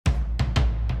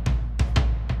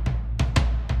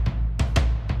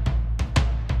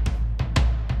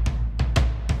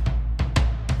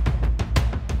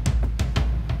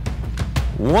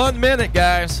1 minute,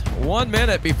 guys. 1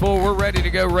 minute before we're ready to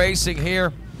go racing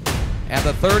here at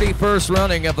the 31st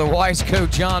running of the Wiseco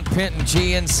John Penton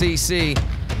GNCC.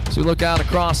 So look out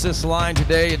across this line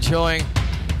today, enjoying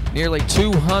nearly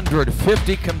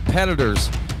 250 competitors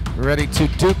ready to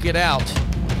duke it out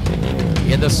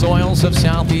in the soils of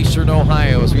southeastern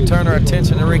Ohio. As we turn our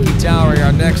attention to Ricky Towery,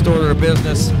 our next order of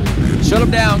business. Shut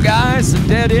them down, guys. The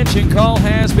dead engine call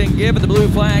has been given. The blue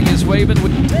flag is waving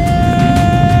with 10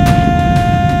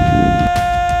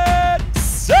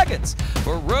 seconds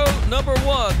for row number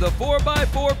 1, the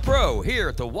 4x4 Pro here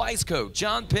at the Wiseco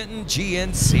John Penton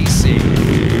GNCC.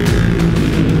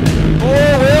 4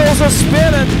 wheels are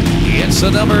spinning. It's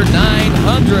the number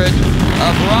 900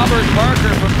 of Robert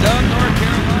Parker from Dunn, North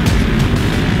Carolina.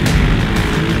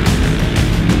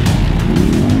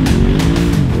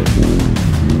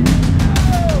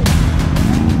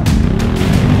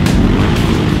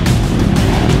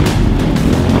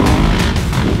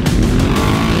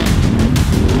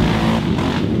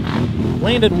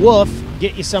 Landon Wolf,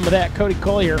 get you some of that. Cody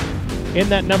Collier in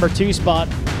that number 2 spot.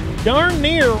 Darn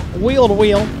near wheel to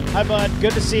wheel. Hi, bud.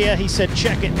 Good to see you. He said,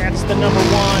 check it. That's the number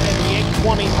 1 and the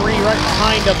 823 right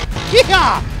behind him.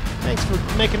 Yeah! Thanks for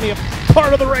making me a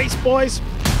part of the race, boys.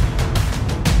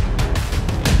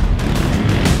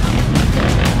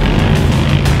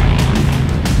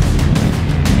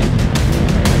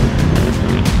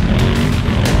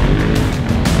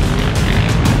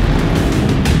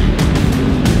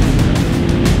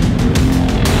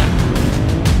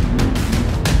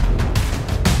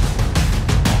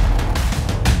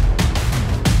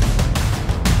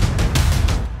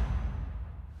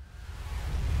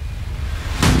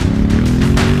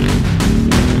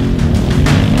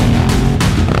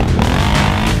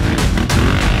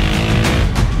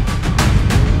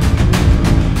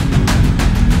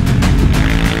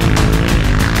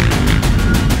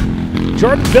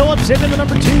 Jordan Phillips into the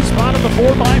number 2 spot on the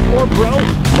 4x4 Pro. Robbie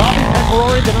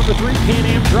Pepperori, the number 3 Pan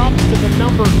Am, drops to the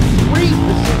number 3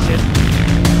 position.